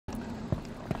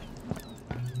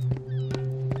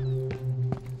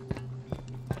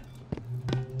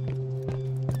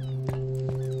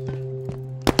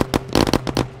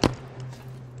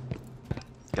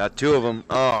Got two of them.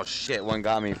 Oh shit! One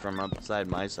got me from upside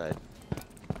my side.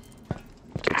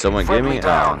 Can someone get me?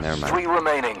 Oh, never mind. 3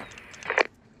 remaining.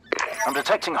 I'm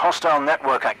detecting hostile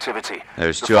network activity.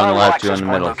 There's 2 on the left, 2 on the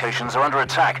middle. Locations are under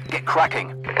attack. Get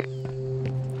cracking.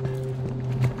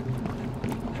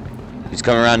 He's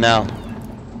coming around now.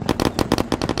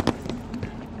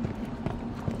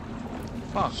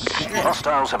 Fuck.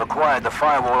 Hostiles have acquired the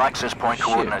firewall access point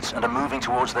coordinates and are moving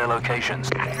towards their locations.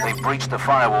 They've breached the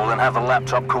firewall and have the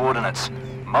laptop coordinates.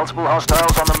 Multiple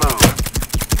hostiles on the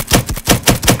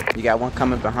move. You got one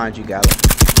coming behind you, Gallup.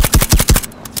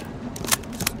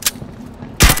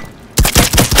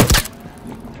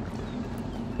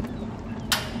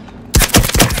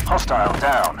 Hostile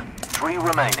down. 3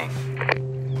 remaining.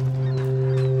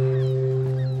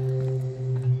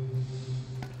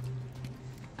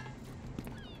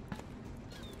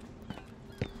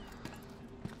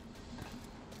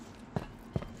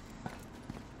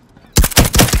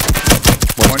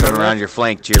 One's coming around your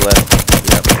flank to your left.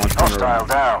 Yep, one's coming Hostile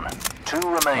down. 2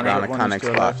 remaining. around the Connex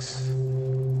box.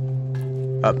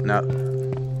 Up, no.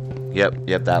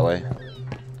 Yep, that way.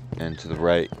 And to the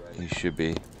right, he should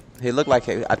be. He looked like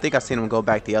I think I seen him go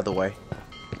back the other way.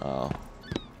 Oh.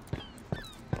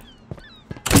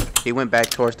 He went back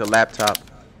towards the laptop.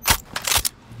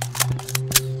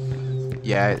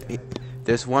 Yeah,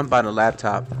 there's one by the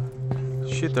laptop.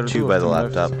 Shit, there's 2 by the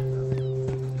laptop.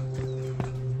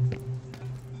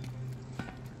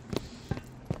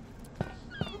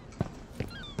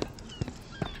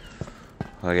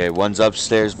 Okay, one's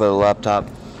upstairs by the laptop.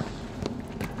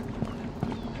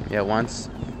 Yeah, once.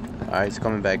 Alright, he's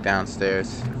coming back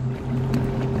downstairs.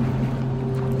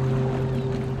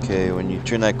 Okay, when you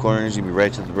turn that corner, he's gonna be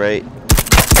right to the right.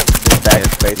 Back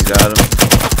his face, got him.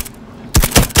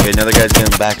 Okay, another guy's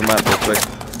gonna back him up real quick.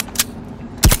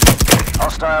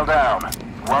 Hostile down.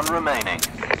 1 remaining.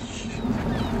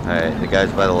 Alright, the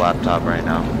guy's by the laptop right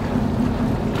now.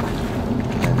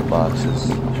 And the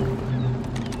boxes.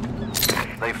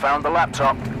 They found the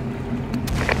laptop.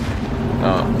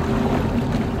 Oh.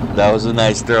 That was a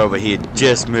nice throw, but he had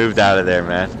just moved out of there,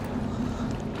 man.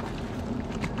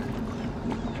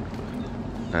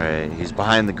 Alright, he's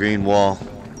behind the green wall.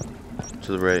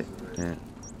 To the right. Yeah.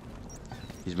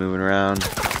 He's moving around. Oh,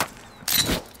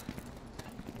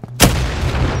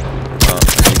 I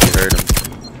think you heard him.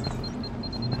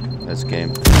 That's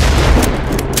game.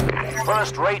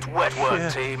 First-rate wet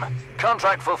work, team.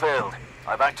 Contract fulfilled.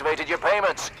 I've activated your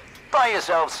payments. Buy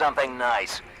yourself something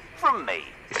nice. From me.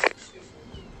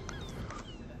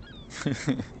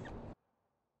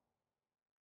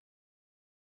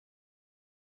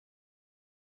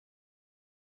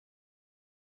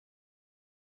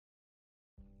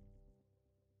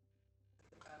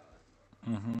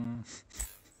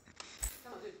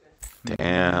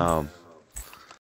 Damn.